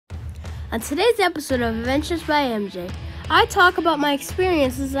On today's episode of Adventures by MJ, I talk about my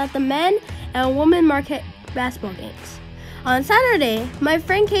experiences at the men and women Marquette basketball games. On Saturday, my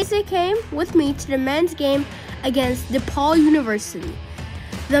friend Casey came with me to the men's game against DePaul University.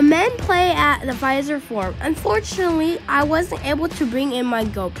 The men play at the Pfizer Forum. Unfortunately, I wasn't able to bring in my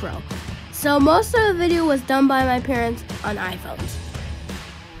GoPro, so most of the video was done by my parents on iPhones.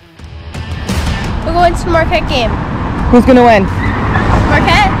 We're going to the Marquette game. Who's gonna win?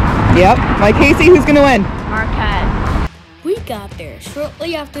 Marquette? Yep. My Casey, who's gonna win? Marquette. We got there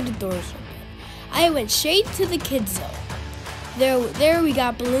shortly after the doors opened. I went straight to the kids zone. There we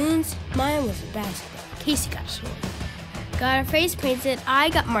got balloons. Mine was a basketball. Casey got sword. Got our face painted. I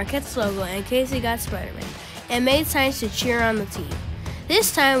got Marquette's logo and Casey got Spider-Man and made signs to cheer on the team.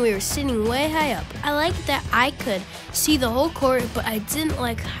 This time we were sitting way high up. I liked that I could see the whole court, but I didn't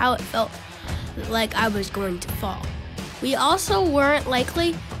like how it felt like I was going to fall. We also weren't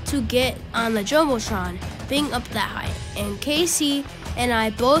likely to get on the Jumbotron being up that high, and Casey and I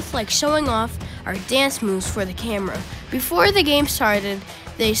both like showing off our dance moves for the camera. Before the game started,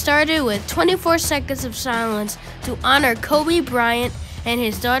 they started with 24 seconds of silence to honor Kobe Bryant and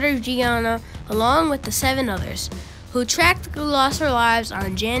his daughter Gianna, along with the 7 others who tragically lost their lives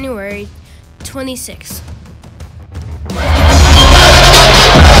on January 26th.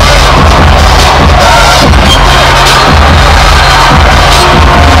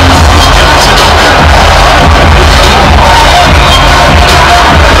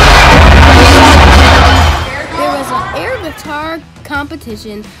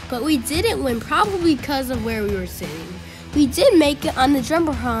 Competition, but we didn't win, probably because of where we were sitting. We did make it on the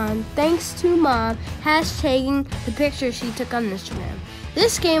Jumbotron thanks to Mom hashtagging the picture she took on Instagram.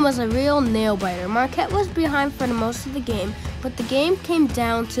 This game was a real nail-biter. Marquette was behind for the most of the game, but the game came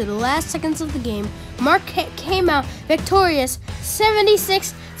down to the last seconds of the game. Marquette came out victorious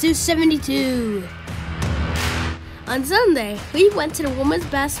 76-72. On Sunday, we went to the women's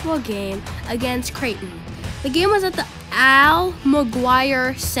basketball game against Creighton. The game was at the Al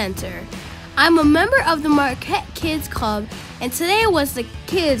McGuire Center. I'm a member of the Marquette Kids Club, and today was the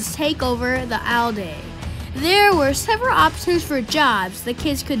kids take over the Al Day. There were several options for jobs the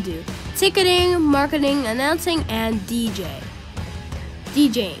kids could do: ticketing, marketing, announcing, and DJing.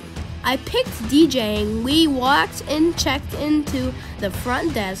 I picked DJing. We walked in, checked into the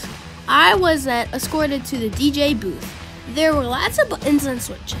front desk. I was then escorted to the DJ booth. There were lots of buttons and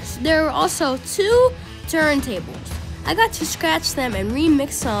switches. There were also 2 turntables. I got to scratch them and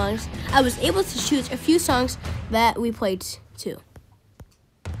remix songs. I was able to choose a few songs that we played too.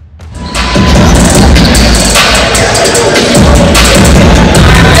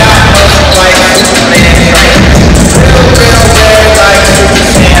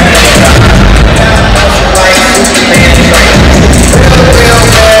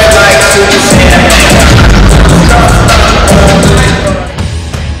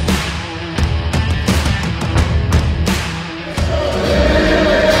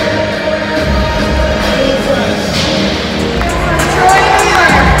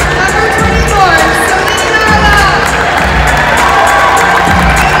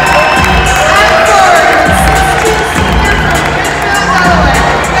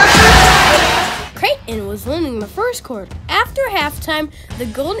 Was winning the first quarter. After halftime, the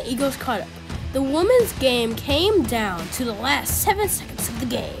Golden Eagles caught up. The women's game came down to the last 7 seconds of the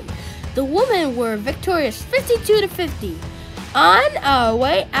game. The women were victorious 52-50. On our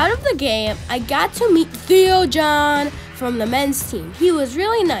way out of the game, I got to meet Theo John from the men's team. He was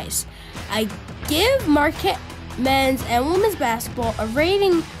really nice. I give Marquette men's and women's basketball a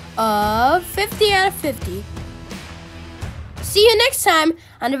rating of 50 out of 50. See you next time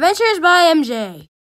on Adventures by MJ.